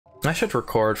I should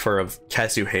record for a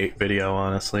Kazu Hate video,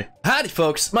 honestly. Howdy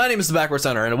folks, my name is the Backwards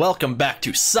Hunter, and welcome back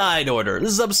to Side Order. This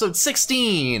is episode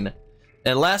 16!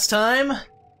 And last time,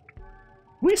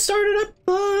 we started up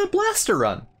the Blaster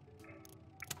Run.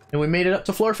 And we made it up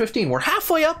to floor 15. We're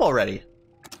halfway up already.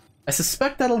 I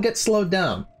suspect that'll get slowed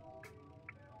down.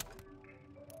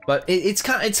 But it's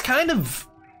kind of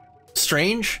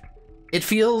strange. It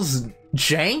feels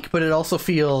jank, but it also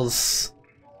feels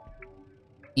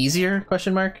easier,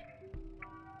 question mark?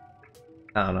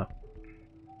 I don't know.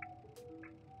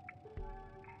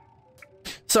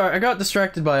 Sorry, I got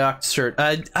distracted by Oct's shirt.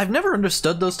 I've never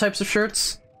understood those types of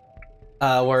shirts.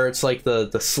 Where it's like the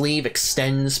sleeve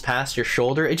extends past your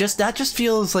shoulder. That just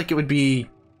feels like it would be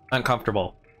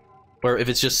uncomfortable. Or if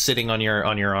it's just sitting on your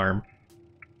arm.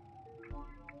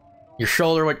 Your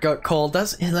shoulder would get cold. I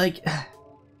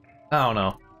don't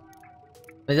know.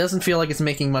 It doesn't feel like it's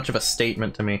making much of a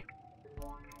statement to me.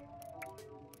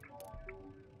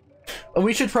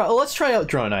 We should let's try out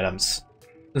drone items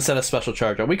instead of special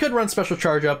charge up. We could run special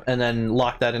charge up and then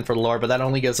lock that in for the lore, but that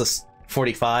only gives us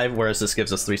 45, whereas this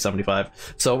gives us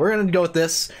 375. So we're gonna go with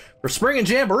this for Spring and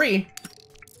Jamboree.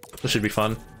 This should be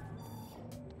fun.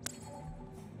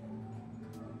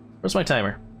 Where's my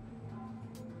timer?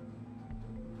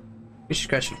 We should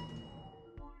crash it.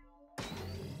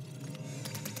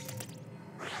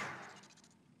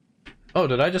 Oh,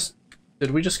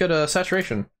 did we just get a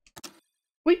saturation?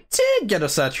 We did get a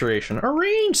saturation, a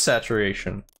range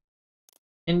saturation.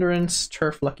 Endurance,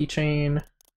 turf, lucky chain.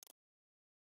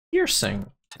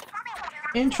 Piercing.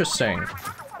 Interesting.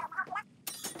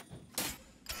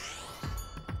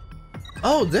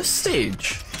 Oh, this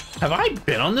stage. Have I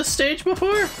been on this stage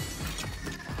before?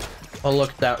 Oh, look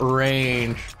at that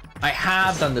range. I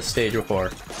have done this stage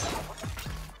before.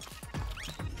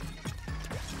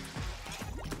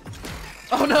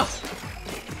 Oh no!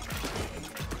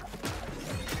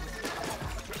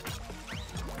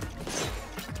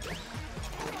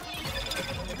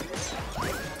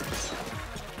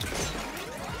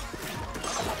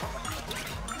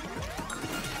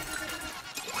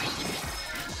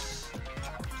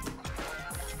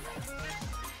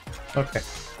 Okay.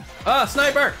 Ah,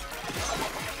 sniper!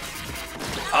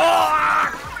 Ah!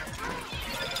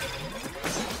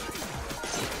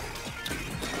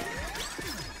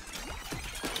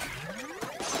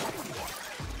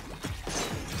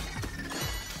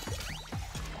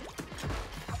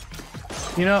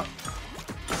 You know,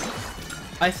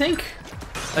 I think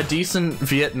a decent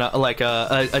Vietnam, like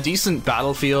a decent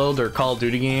Battlefield or Call of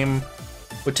Duty game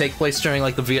would take place during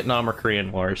like the Vietnam or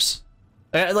Korean Wars.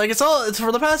 Like it's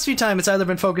for the past few times, it's either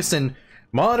been focused in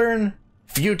modern,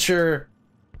 future,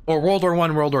 or World War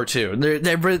I, World War II.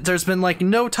 There's been like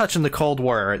no touch in the Cold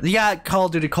War. Yeah, Call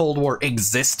of Duty Cold War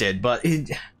existed, but it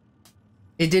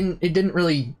didn't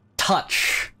really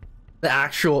touch the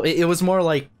actual. It was more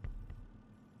like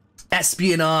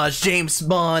espionage, James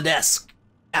Bond-esque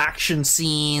action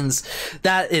scenes,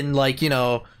 that in like, you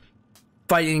know,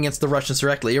 fighting against the Russians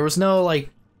directly. There was no like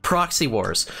proxy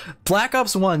wars. Black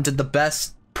Ops 1 did the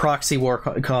best proxy war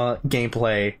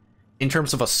gameplay in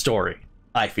terms of a story,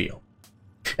 I feel.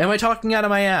 Am I talking out of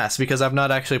my ass because I've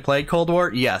not actually played Cold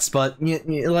War? Yes, but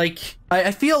like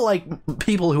I feel like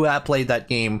people who have played that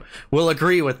game will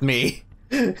agree with me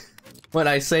when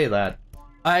I say that.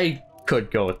 I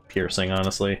could go with piercing,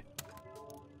 honestly.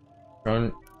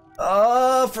 Run.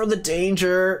 Oh, for the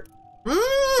danger.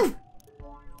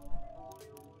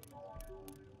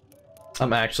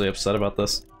 I'm actually upset about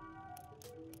this.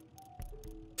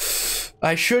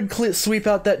 I should sweep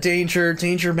out that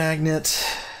danger magnet.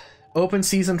 Open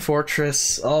season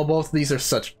fortress. Oh, both of these are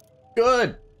such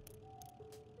good.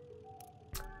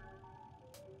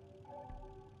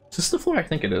 Is this the floor? I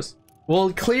think it is.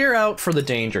 We'll clear out for the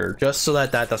danger, just so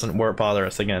that doesn't bother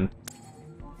us again.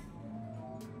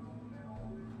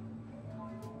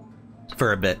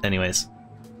 For a bit, anyways.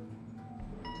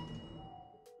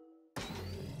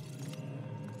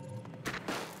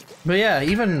 But yeah,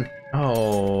 even...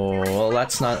 Oh, well,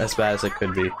 that's not as bad as it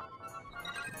could be.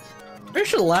 Pretty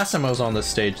sure the last time I was on this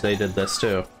stage, they did this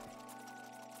too.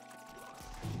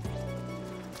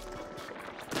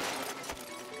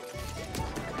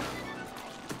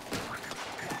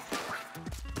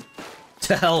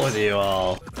 To hell with you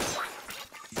all.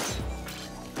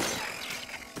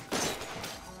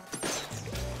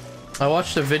 I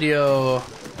watched a video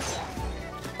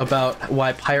about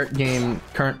why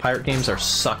current pirate games are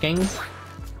sucking.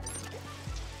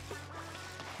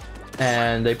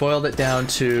 And they boiled it down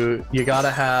to, you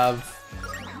gotta have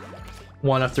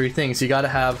one of three things. You gotta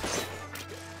have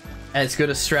as good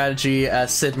a strategy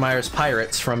as Sid Meier's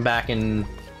Pirates from back in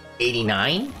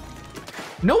 '89.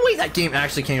 No way that game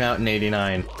actually came out in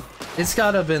 '89. It's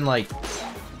gotta have been like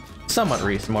somewhat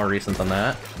more recent than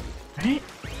that, right?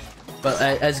 But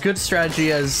as good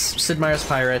strategy as Sid Meier's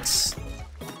Pirates,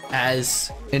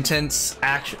 as intense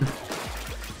action.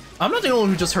 I'm not the only one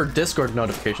who just heard Discord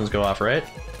notifications go off, right?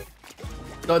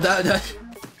 Oh, that I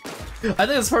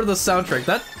think it's part of the soundtrack.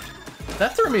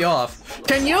 That threw me off.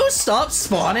 Can you stop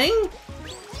spawning?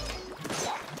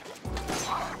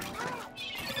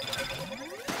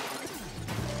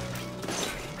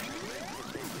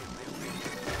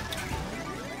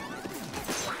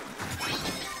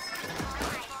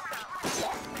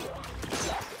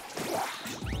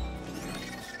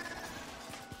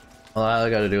 Well, I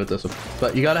gotta do with this one.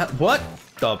 But you gotta what?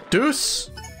 The deuce?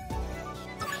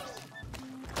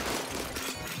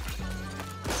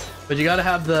 But you gotta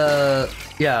have the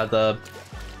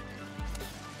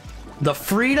the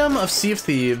freedom of Sea of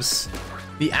Thieves,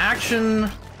 the action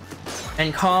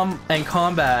and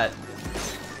combat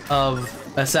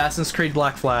of Assassin's Creed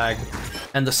Black Flag,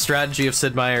 and the strategy of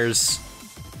Sid Meier's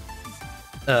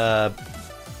no,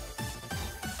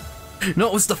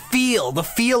 it was the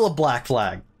feel of Black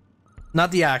Flag.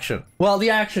 Not the action. Well, the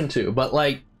action too, but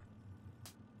like,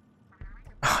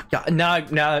 oh, God, now I'm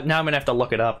gonna have to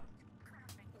look it up.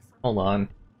 Hold on.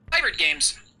 Pirate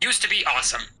games used to be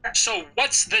awesome. So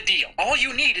what's the deal? All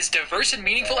you need is diverse and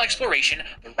meaningful exploration,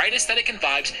 the right aesthetic and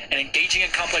vibes, and engaging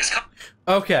and complex.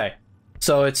 Okay,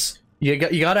 so it's you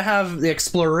gotta have the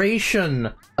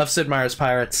exploration of Sid Meier's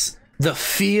Pirates, the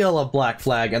feel of Black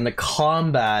Flag, and the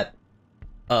combat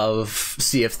of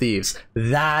Sea of Thieves.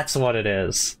 That's what it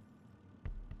is.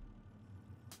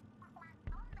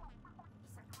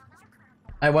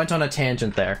 I went on a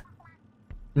tangent there.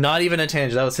 Not even a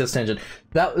tangent, that was his tangent.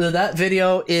 That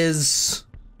video is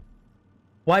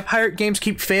why pirate games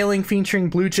keep failing, featuring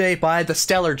Blue Jay by the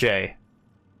Stellar J.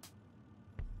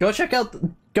 Go check out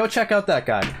that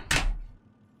guy.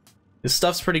 His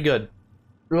stuff's pretty good.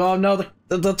 Oh no,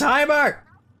 the timer!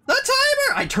 The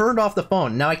timer! I turned off the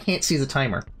phone. Now I can't see the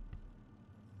timer.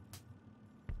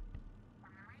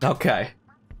 Okay.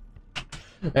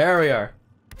 There we are.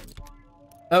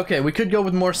 Okay, we could go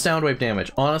with more sound wave damage.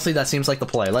 Honestly, that seems like the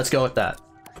play. Let's go with that.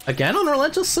 Again on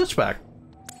Relentless Switchback.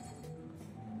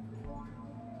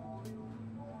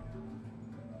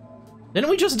 Didn't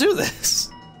we just do this?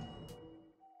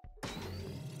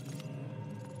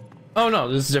 Oh no,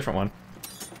 this is a different one.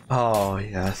 Oh,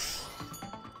 yes.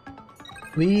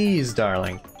 Please,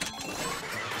 darling.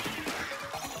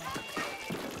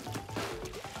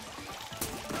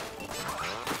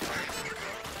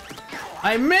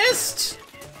 I missed!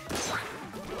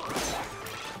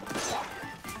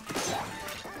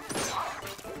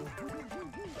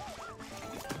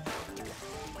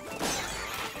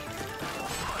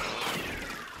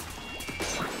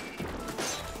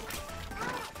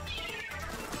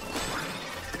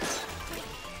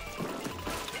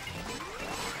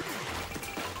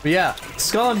 But yeah,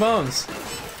 Skull and Bones.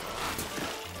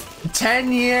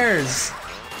 10 years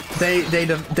they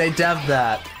dev'd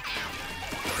that.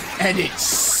 And it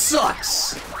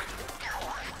sucks!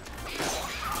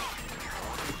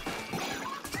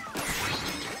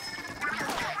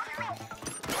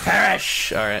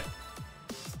 Perish! Alright.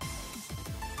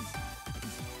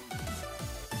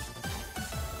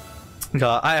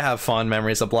 God, I have fond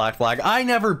memories of Black Flag. I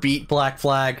never beat Black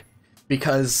Flag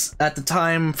because at the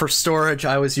time for storage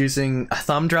I was using a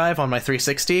thumb drive on my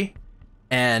 360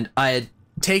 and I had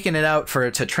taken it out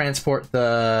to transport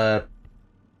the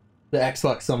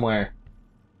Xbox somewhere.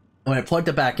 When I plugged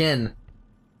it back in,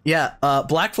 yeah,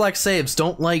 Black Flag saves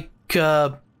don't like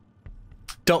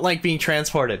being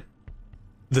transported.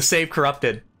 The save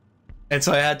corrupted, and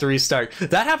so I had to restart.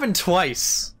 That happened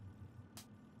twice.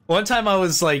 One time I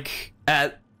was like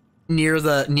at near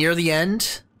the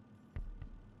end.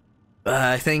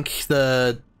 I think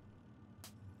the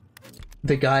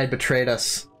guy betrayed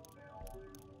us.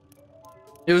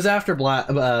 It was after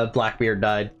Blackbeard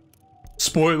died.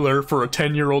 Spoiler for a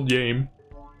 10-year-old game.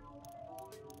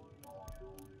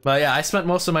 But yeah, I spent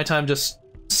most of my time just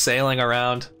sailing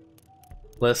around,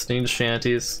 listening to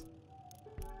shanties,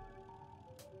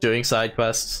 doing side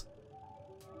quests.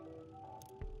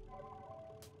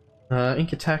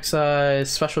 Ink attack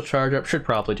size, special charge up. Should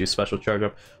probably do special charge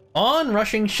up. On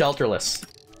rushing shelterless.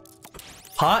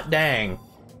 Hot dang.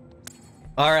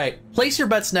 Alright, place your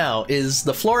bets now. Is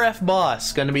the Floor F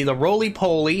boss gonna be the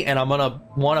roly-poly and I'm gonna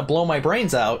wanna blow my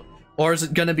brains out? Or is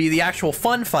it gonna be the actual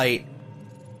fun fight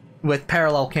with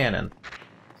parallel cannon?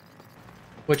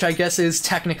 Which I guess is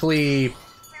technically...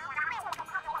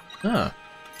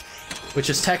 Which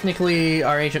is technically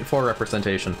our Agent 4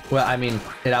 representation. Well, I mean,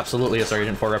 it absolutely is our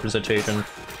Agent 4 representation.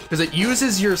 because it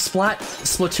uses your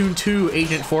Splatoon 2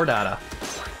 Agent 4 data.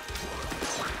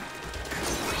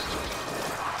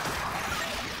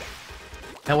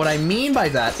 And what I mean by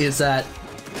that is that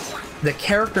the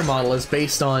character model is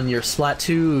based on your Splat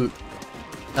 2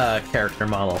 character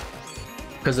model.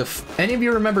 Because if any of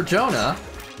you remember Jonah,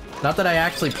 not that I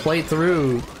actually played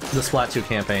through the Splat 2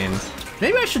 campaign,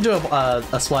 maybe I should do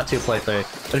a Splat 2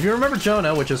 playthrough. But if you remember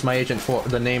Jonah, which is my Agent 4,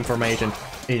 the name for my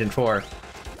Agent 4,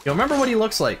 you'll remember what he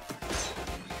looks like.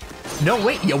 No,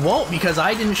 wait, you won't, because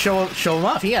I didn't show him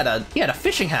off. He had a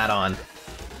fishing hat on.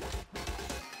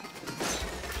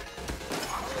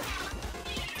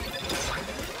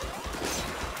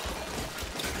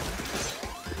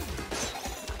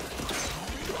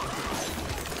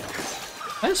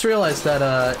 I just realized that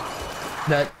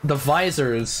that the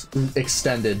visor's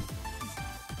extended.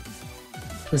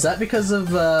 Is that because of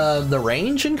the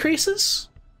range increases?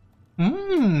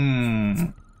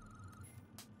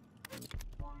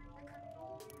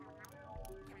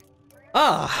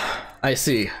 Ah, I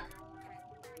see.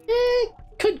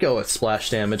 Could go with splash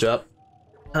damage up.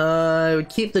 It would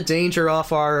keep the danger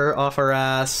off our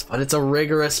ass, but it's a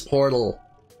rigorous portal.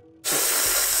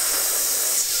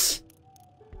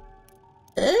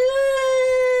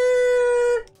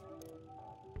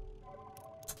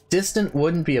 Distant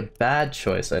wouldn't be a bad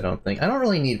choice, I don't think. I don't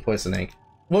really need poison ink.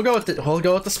 We'll go with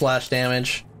the splash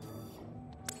damage.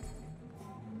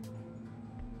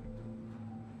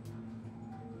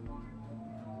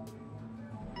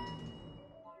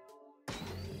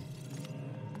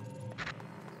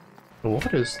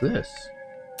 What is this?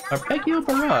 Arpeggio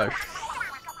Barrage.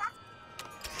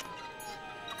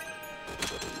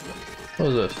 What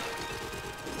is this?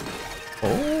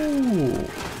 Oh.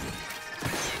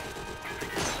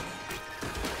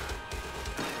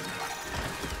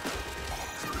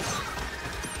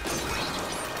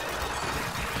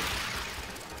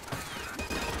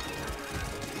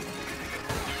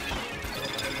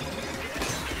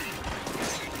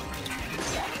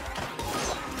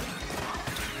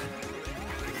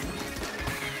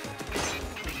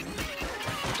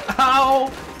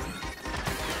 Ow!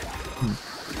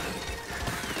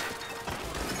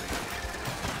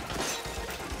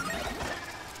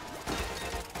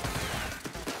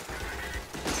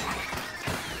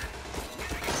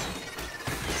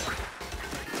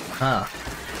 Huh.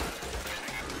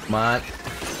 Come on.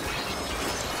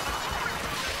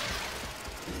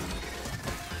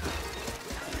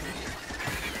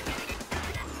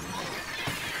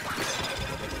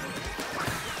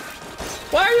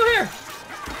 Why are you here?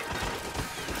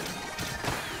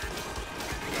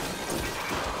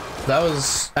 That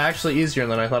was actually easier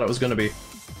than I thought it was going to be.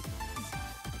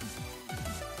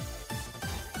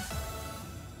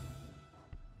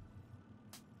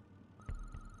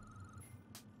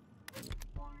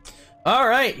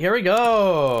 Alright, here we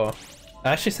go!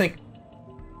 I actually think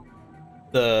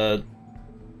the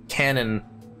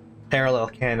parallel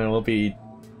cannon will be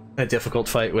a difficult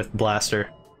fight with Blaster.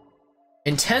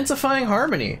 Intensifying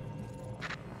Harmony!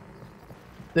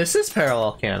 This is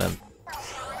parallel cannon.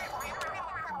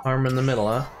 Arm in the middle,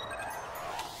 huh?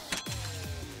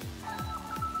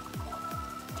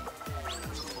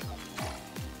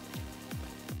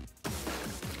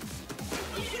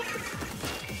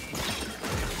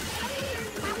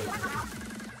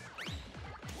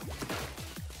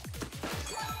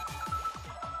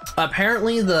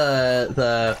 Apparently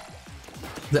the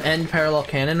end parallel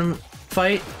cannon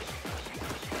fight.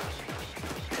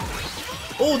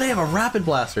 Oh, they have a rapid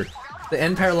blaster. The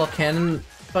end parallel cannon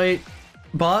fight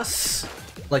boss,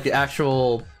 like the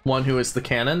actual one who is the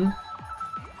cannon,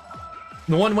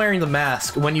 the one wearing the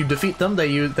mask. When you defeat them, they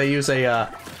use a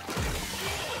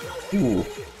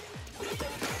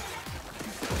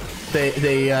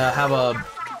they have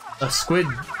a squid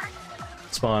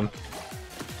spawn.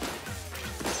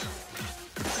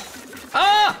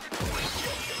 Ah!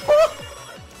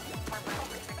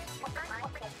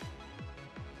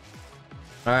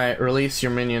 Alright, release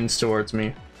your minions towards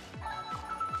me.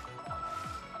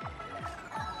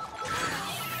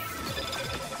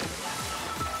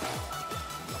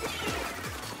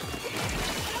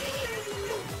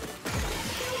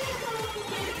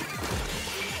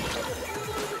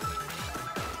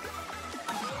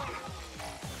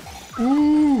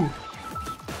 Ooh!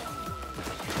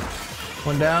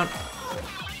 One down.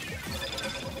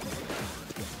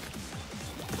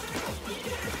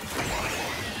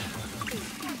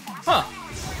 Huh.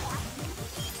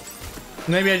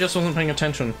 Maybe I just wasn't paying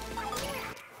attention.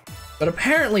 But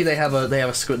apparently they have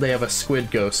a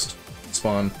squid ghost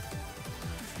spawn.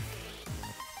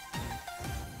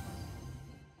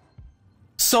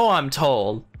 So I'm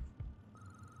told.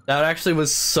 That actually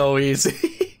was so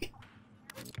easy.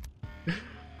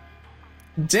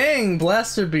 Dang,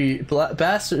 Blaster Bee,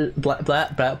 Bastard, blah blah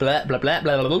blah blah blah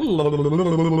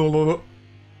blah blah.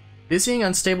 Dizzying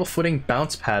unstable footing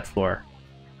bounce pad floor.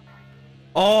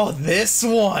 Oh, this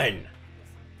one!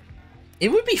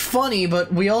 It would be funny,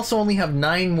 but we also only have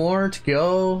 9 more to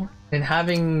go, and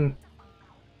having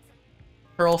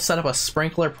Pearl set up a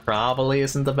sprinkler probably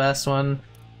isn't the best one.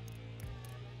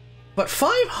 But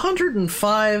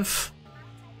 505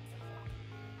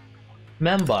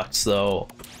 Membucks, though.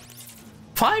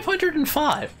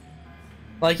 505!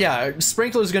 Like, yeah,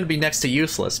 sprinkler's gonna be next to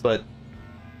useless, but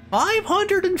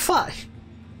 505!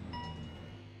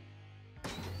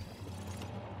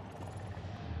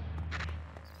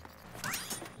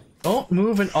 Don't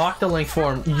move in Octolink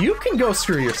form. You can go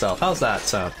screw yourself. How's that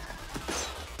sound?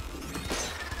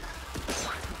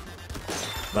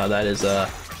 Wow, that is,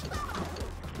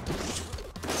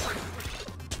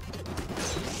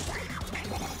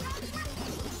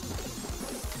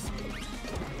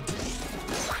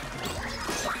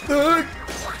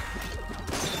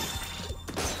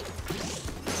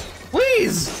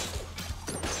 Please!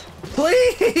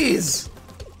 Please!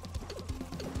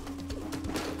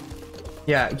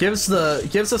 Yeah, it gives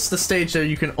us the stage that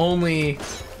you can only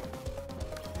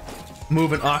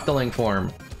move in Octoling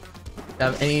form.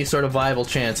 Have any sort of viable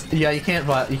chance. Yeah, you can't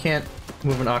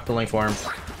move in Octoling form.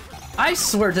 I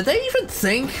swear, did they even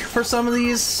think for some of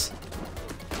these?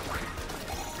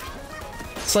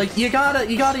 It's like you gotta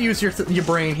use your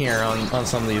brain here on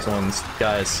some of these ones,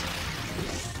 guys.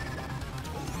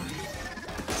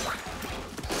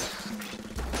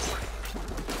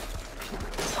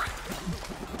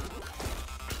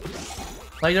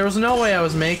 Like, there was no way I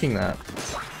was making that.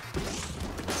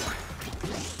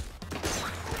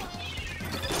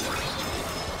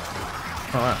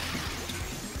 Oh, wow.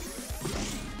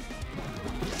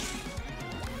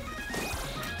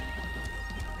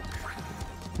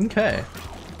 Okay.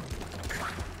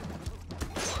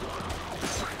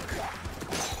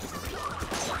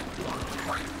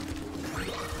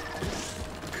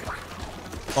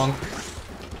 Bonk.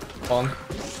 Bonk.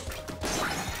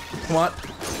 Come on.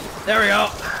 There we go.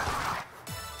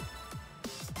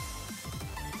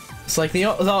 It's like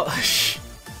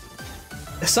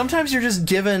sometimes you're just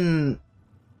given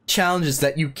challenges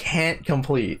that you can't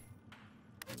complete.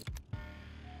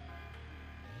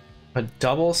 A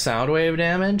double sound wave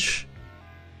damage?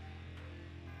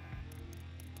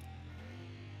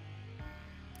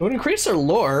 It would increase their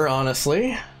lore,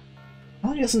 honestly.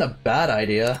 Probably isn't a bad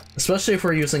idea, especially if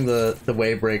we're using the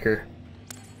wave breaker.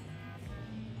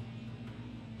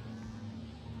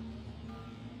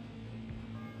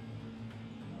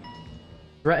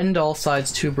 Threatened all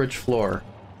sides 2-bridge floor.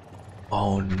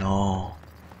 Oh no.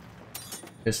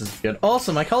 This is good.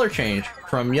 Also, my color changed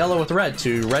from yellow with red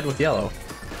to red with yellow.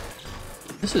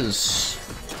 This is...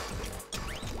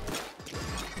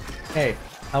 Hey,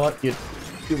 how about you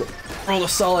do roll a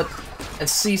solid and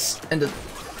cease and...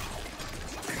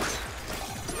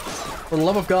 For the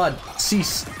love of God,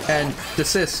 cease and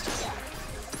desist.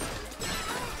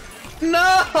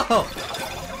 No!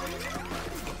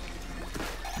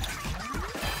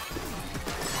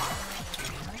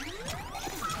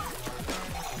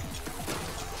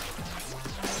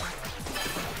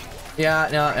 Yeah,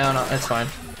 no, it's fine.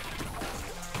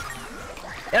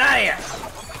 Get out of here!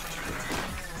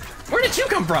 Where did you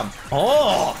come from?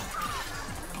 Oh!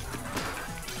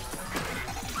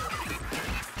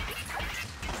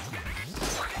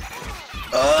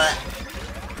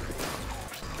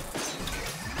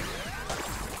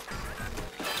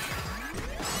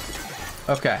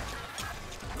 Okay.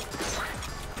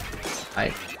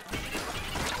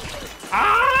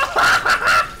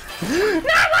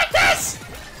 Not like this!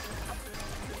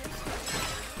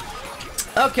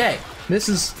 Okay, this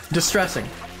is distressing.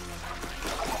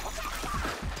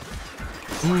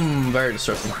 Very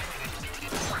distressing.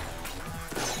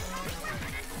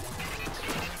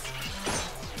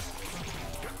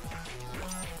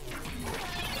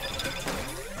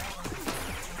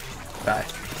 Die.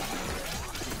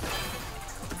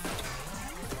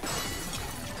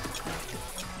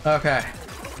 Okay.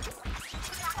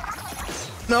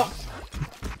 No!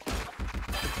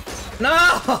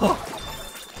 No!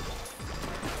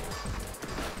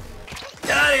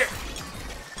 Get out of here!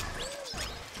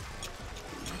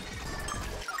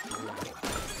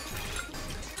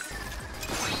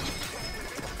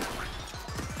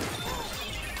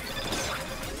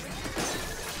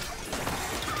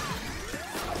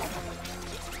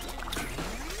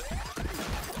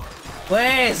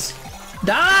 Please!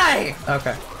 Die!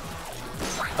 Okay.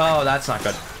 Oh, that's not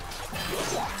good.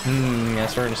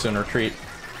 Yes, we're gonna soon retreat.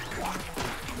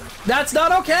 That's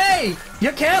not okay!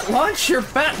 You can't launch your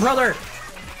fat brother!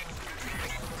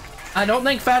 I don't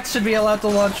think fats should be allowed to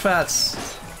launch fats.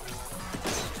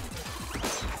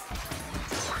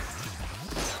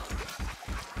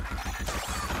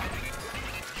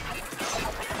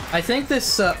 I think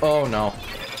this, oh no.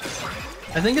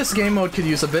 I think this game mode could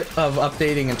use a bit of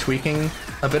updating and tweaking,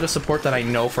 a bit of support that I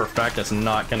know for a fact it's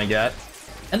not gonna get,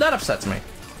 and that upsets me.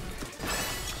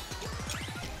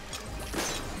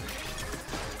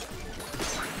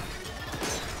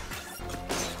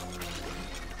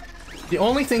 The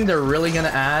only thing they're really gonna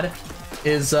add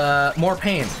is more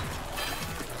pain.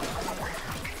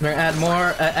 They're gonna add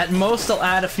more. At most, they'll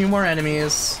add a few more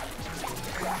enemies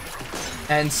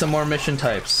and some more mission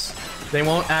types. They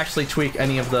won't actually tweak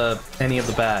any of the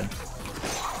bad.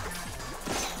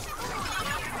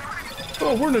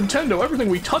 Oh, we're Nintendo. Everything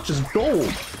we touch is gold,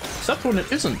 except when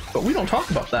it isn't. But we don't talk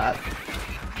about that.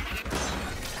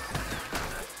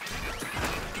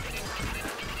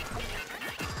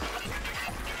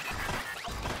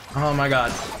 Oh my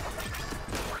god.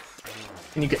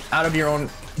 Can you get out of your own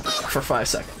for 5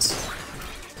 seconds?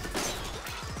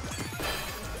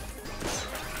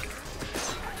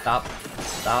 Stop.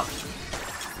 Stop.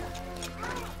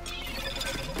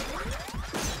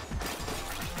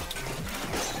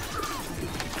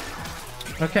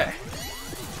 Okay.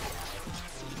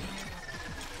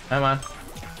 Come on.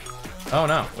 Oh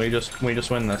no, we just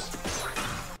win this.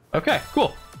 Okay,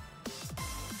 cool.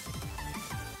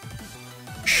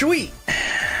 Sweet.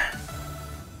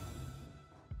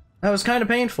 That was kind of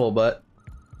painful, but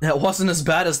that wasn't as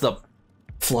bad as the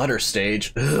flutter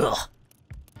stage. Ugh.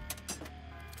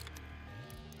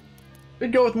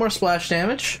 Could go with more splash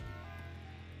damage.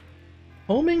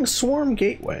 Homing Swarm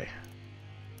Gateway.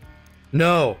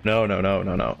 No.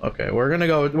 Okay, we're gonna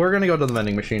go to the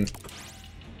vending machine.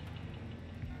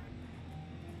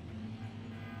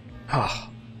 Ah.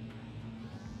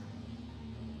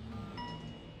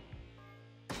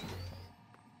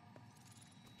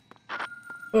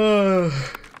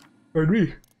 Pardon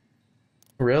me.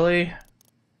 Really?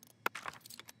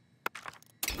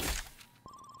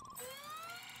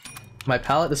 My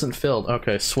pallet isn't filled.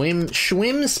 Okay, swim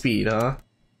speed, huh?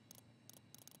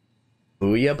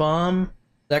 Booyah bomb?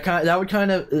 That would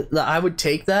kind of, I would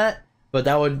take that, but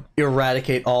that would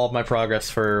eradicate all of my progress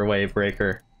for Wave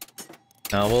Breaker.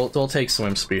 No, we'll take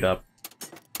swim speed up.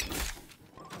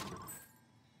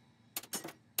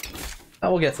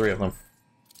 Oh, we'll get 3 of them.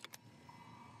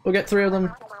 We'll get 3 of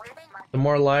them. The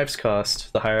more lives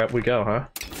cost, the higher up we go, huh?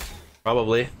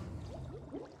 Probably.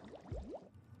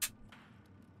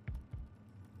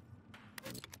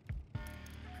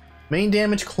 Main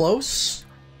damage close?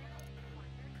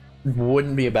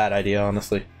 Wouldn't be a bad idea,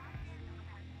 honestly.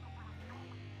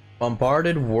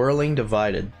 Bombarded, whirling,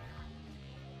 divided.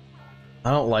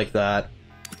 I don't like that.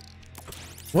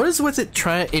 What is with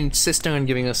it insisting on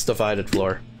giving us divided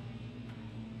floor?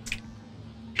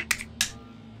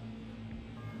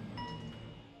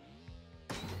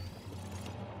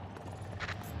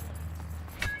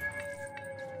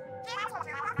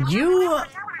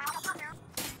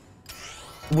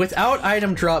 Without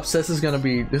item drops, this is gonna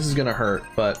hurt,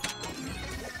 but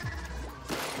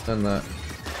then that.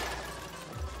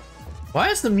 Why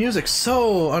is the music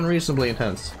so unreasonably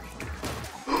intense?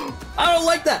 I don't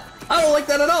like that! I don't like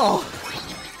that at all!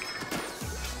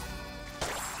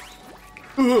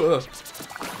 Ugh.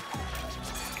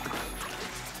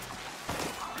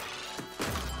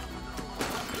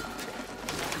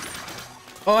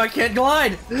 Oh, I can't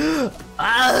glide!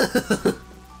 Ah!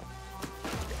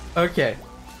 Okay.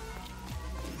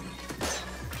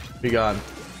 Be gone.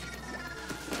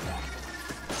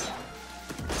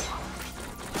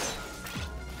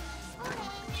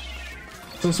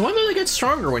 Since when do they get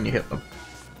stronger when you hit them?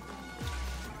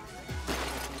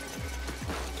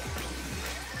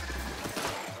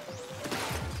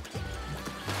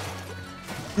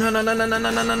 No.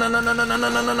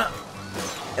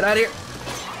 Get out of here.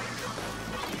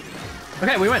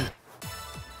 Okay, we win.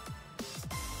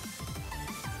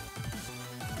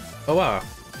 Oh wow.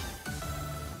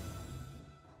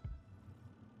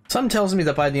 Something tells me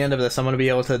that by the end of this, I'm gonna be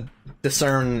able to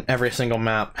discern every single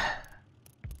map.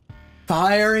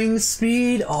 Firing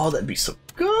speed? Oh, that'd be so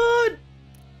good!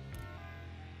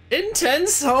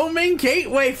 Intense homing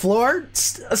gateway floor?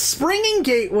 A springing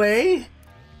gateway?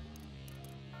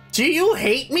 Do you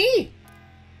hate me?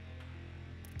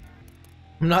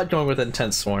 I'm not going with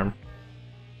intense swarm.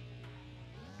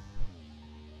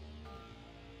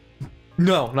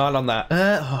 No, not on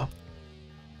that.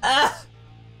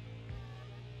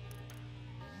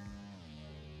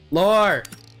 Lore!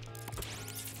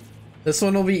 This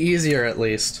one will be easier, at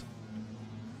least.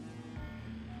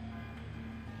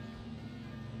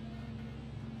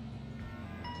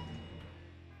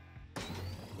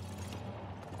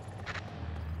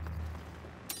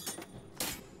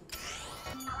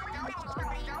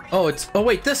 Oh, it's... Oh,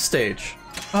 wait, this stage.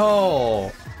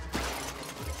 Oh.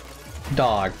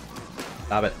 Dog.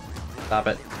 Stop it. Stop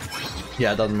it.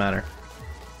 Yeah, it doesn't matter.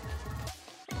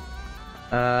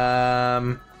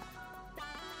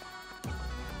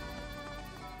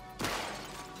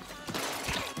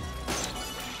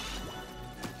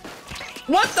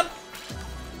 What the?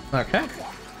 Okay.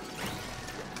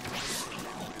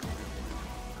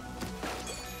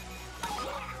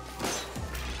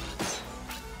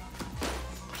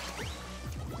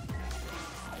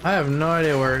 I have no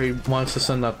idea where he wants to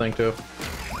send that thing to.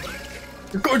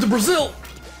 You're going to Brazil!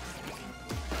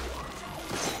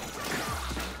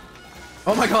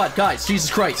 Oh my god, guys, Jesus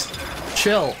Christ.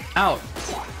 Chill out.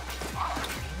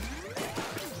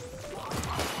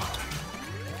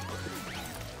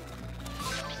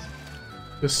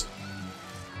 Just...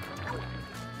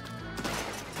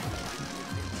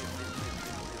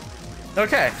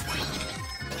 Okay.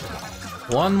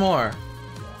 One more.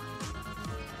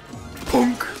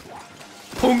 Punk!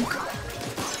 Punk!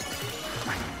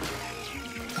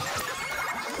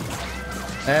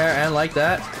 There, and like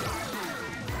that,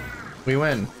 we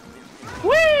win.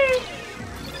 Whee!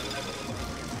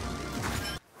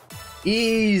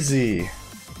 Easy.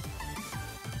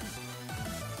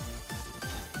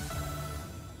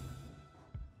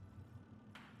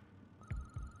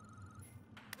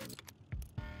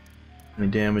 Any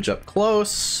damage up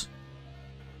close.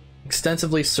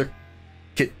 Extensively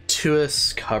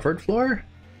circuitous covered floor?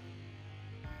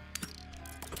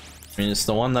 I mean, it's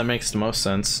the one that makes the most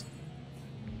sense.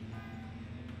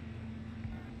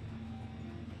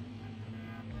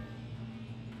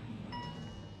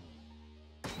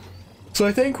 So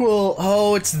I think we'll...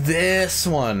 Oh, it's this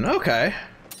one. Okay.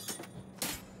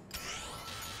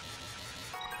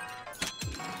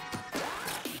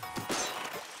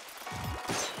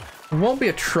 It won't be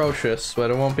atrocious,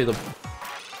 but it won't be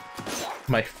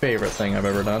my favorite thing I've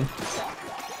ever done.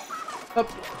 Up.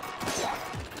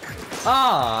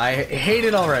 Ah, I hate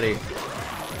it already.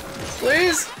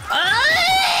 Please.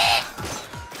 Ah!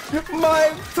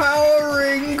 My power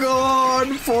ring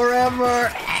gone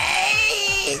forever.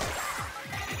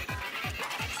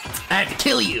 I have to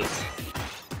kill you.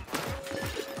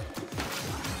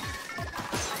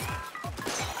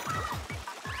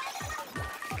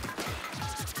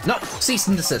 No, cease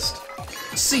and desist.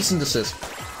 Cease and desist.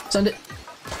 Send it.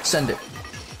 Send it.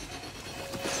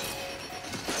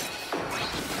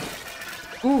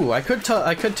 Ooh, I could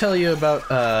tell you about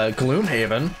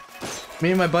Gloomhaven.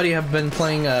 Me and my buddy have been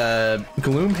playing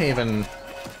Gloomhaven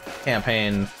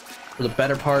campaign for the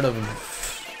better part of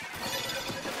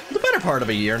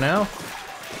a year now.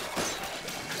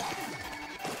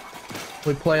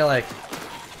 We play like...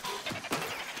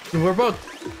 We're both...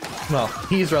 Well,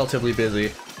 he's relatively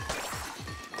busy.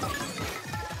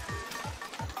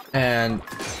 And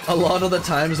a lot of the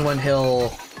times when he'll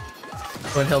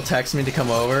text me to come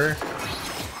over,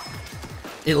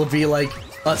 it'll be like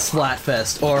a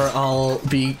Splatfest, or I'll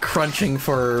be crunching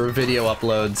for video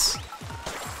uploads.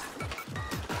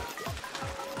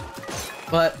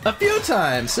 But a few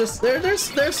times,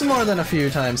 there's more than a few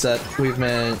times that we've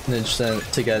managed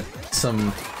to get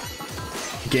some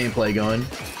gameplay going.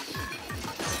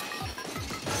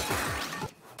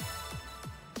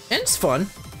 And it's fun.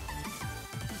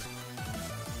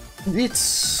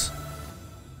 It's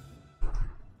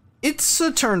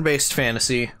a turn-based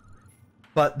fantasy,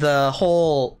 but the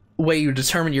whole way you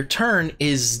determine your turn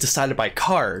is decided by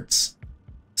cards.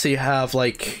 So you have,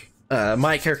 like,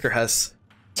 my character has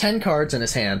 10 cards in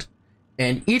his hand,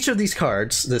 and each of these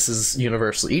cards, this is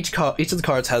universal, each of the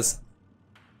cards has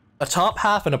a top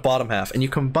half and a bottom half, and you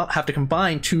have to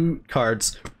combine two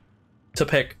cards to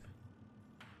pick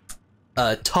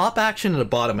a top action and a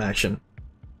bottom action.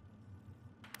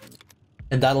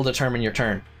 And that'll determine your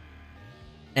turn.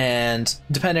 And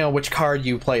depending on which card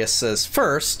you play as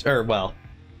first, or well,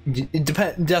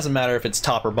 it doesn't matter if it's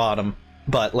top or bottom,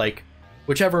 but like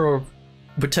whichever,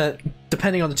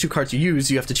 depending on the two cards you use,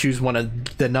 you have to choose one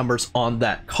of the numbers on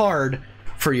that card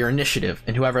for your initiative,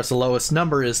 and whoever has the lowest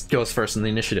number goes first in the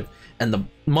initiative. And the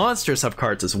monsters have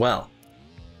cards as well.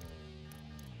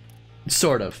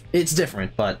 Sort of. It's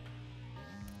different, but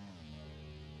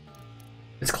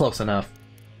it's close enough.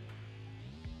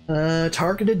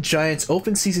 Targeted giants,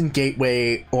 open season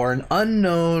gateway, or an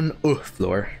unknown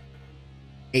floor.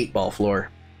 8-ball floor.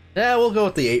 Yeah, we'll go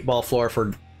with the 8-ball floor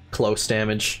for close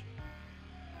damage.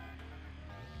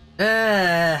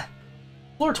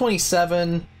 Floor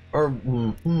 27, or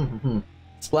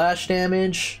splash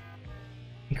damage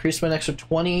increased by an extra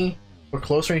 20, or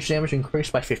close range damage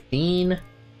increased by 15.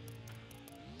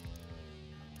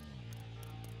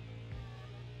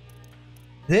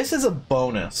 This is a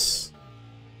bonus.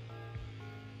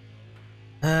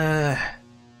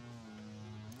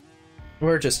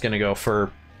 We're just gonna go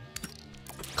for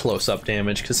close-up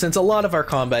damage, because since a lot of our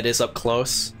combat is up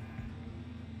close,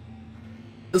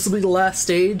 this will be the last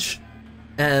stage,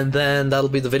 and then that'll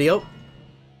be the video.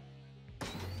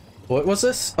 What was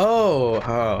this?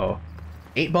 Oh.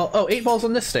 8 ball. Oh, 8 balls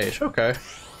on this stage. Okay.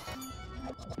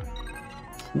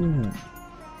 Ooh.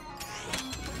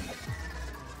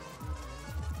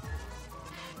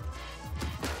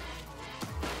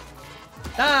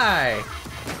 Die!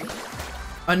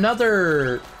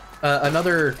 Another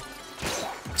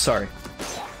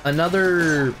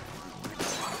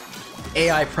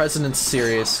AI Presidents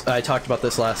series. I talked about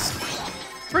this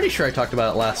pretty sure I talked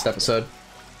about it last episode.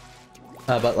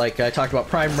 But like, I talked about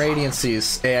Prime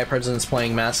Radiancy's AI Presidents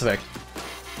playing Mass Effect.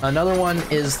 Another one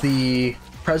is the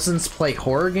Presidents Play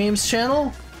Horror Games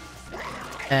channel.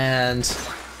 And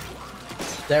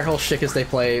their whole shtick is they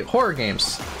play horror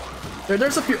games.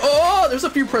 There's a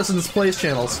few Presidents Plays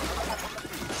channels.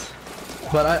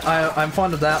 But I'm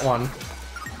fond of that one.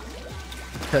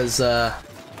 Because,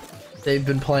 they've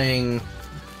been playing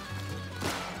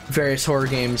various horror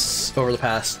games over the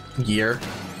past year.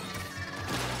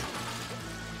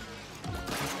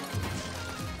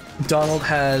 Donald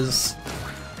has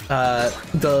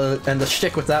the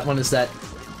shtick with that one is that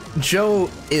Joe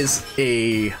is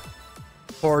a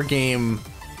horror game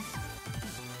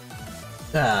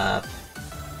I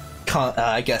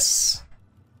guess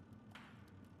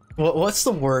what's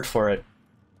the word for it?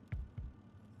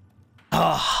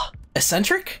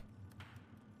 Eccentric?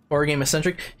 Horror game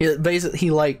eccentric?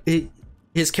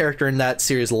 His character in that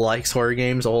series likes horror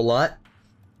games a whole lot.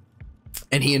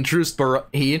 And he introduced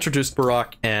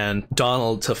Barack and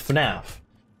Donald to FNAF,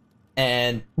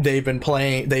 and they've been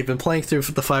playing through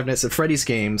the Five Nights at Freddy's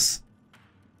games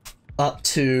up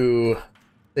to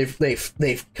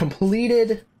they've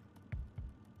completed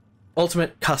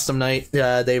Ultimate Custom Night.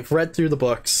 They've read through the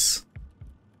books.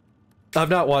 I've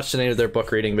not watched any of their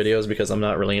book reading videos because I'm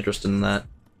not really interested in that,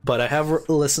 but I have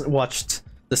watched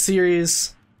the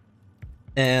series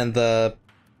and the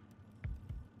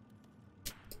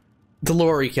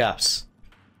lore recaps.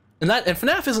 And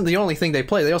FNAF isn't the only thing they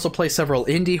play. They also play several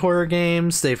indie horror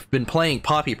games. They've been playing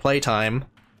Poppy Playtime.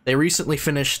 They recently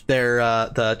finished their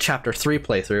the Chapter 3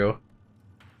 playthrough,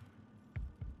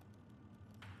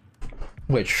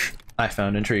 which I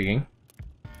found intriguing.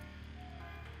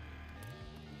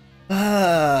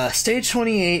 Stage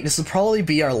 28. This will probably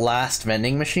be our last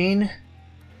vending machine.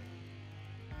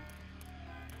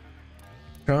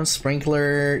 Drone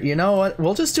sprinkler. You know what?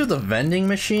 We'll just do the vending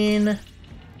machine.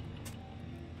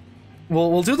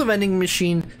 We'll do the vending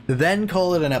machine, then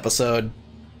call it an episode.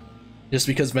 Just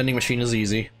because vending machine is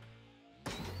easy.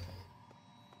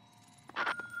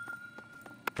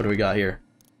 What do we got here?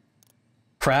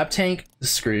 Crab tank.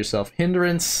 Screw yourself.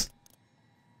 Hindrance.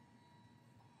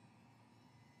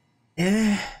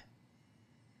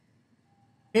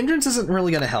 Hindrance isn't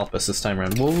really gonna help us this time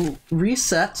around. We'll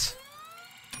reset.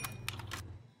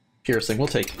 Piercing. We'll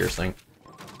take piercing.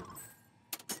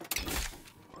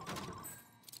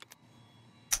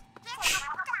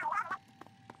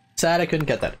 Sad I couldn't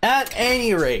get that. At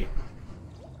any rate,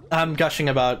 I'm gushing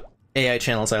about AI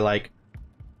channels I like.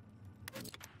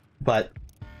 But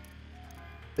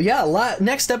yeah,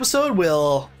 next episode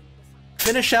we'll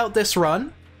finish out this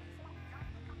run.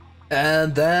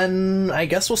 And then I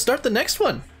guess we'll start the next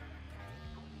one.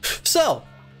 So,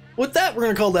 with that, we're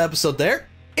gonna call the episode there.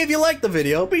 If you liked the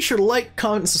video, be sure to like,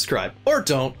 comment, and subscribe. Or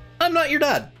don't. I'm not your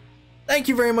dad. Thank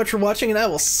you very much for watching, and I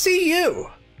will see you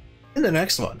in the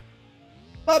next one.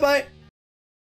 Bye-bye.